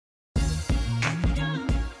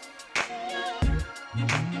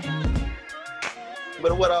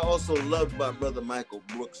But what I also loved about Brother Michael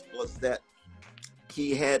Brooks was that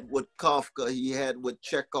he had what Kafka, he had what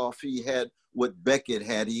Chekhov, he had what Beckett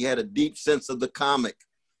had. He had a deep sense of the comic.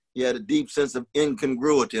 He had a deep sense of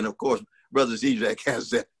incongruity. And of course, Brother Zizek has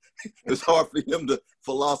that. It's hard for him to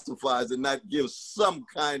philosophize and not give some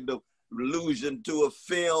kind of allusion to a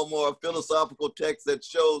film or a philosophical text that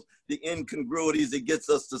shows the incongruities. It gets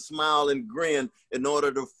us to smile and grin in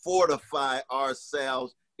order to fortify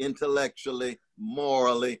ourselves intellectually,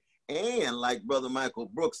 morally, and like Brother Michael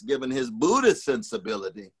Brooks, given his Buddhist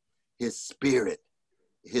sensibility, his spirit,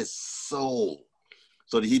 his soul.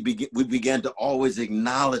 So that we began to always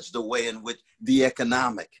acknowledge the way in which the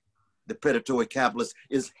economic, the predatory capitalist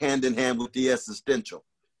is hand in hand with the existential,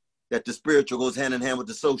 that the spiritual goes hand in hand with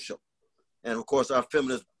the social. And of course, our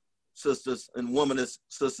feminist sisters and womanist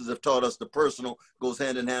sisters have taught us the personal goes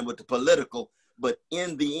hand in hand with the political. But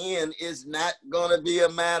in the end, it's not going to be a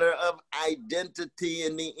matter of identity.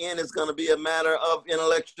 In the end, it's going to be a matter of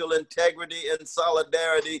intellectual integrity and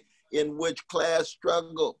solidarity, in which class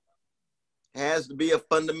struggle has to be a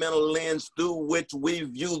fundamental lens through which we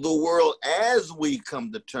view the world as we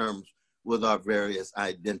come to terms with our various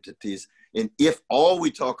identities. And if all we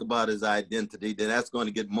talk about is identity, then that's going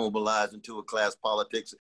to get mobilized into a class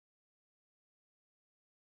politics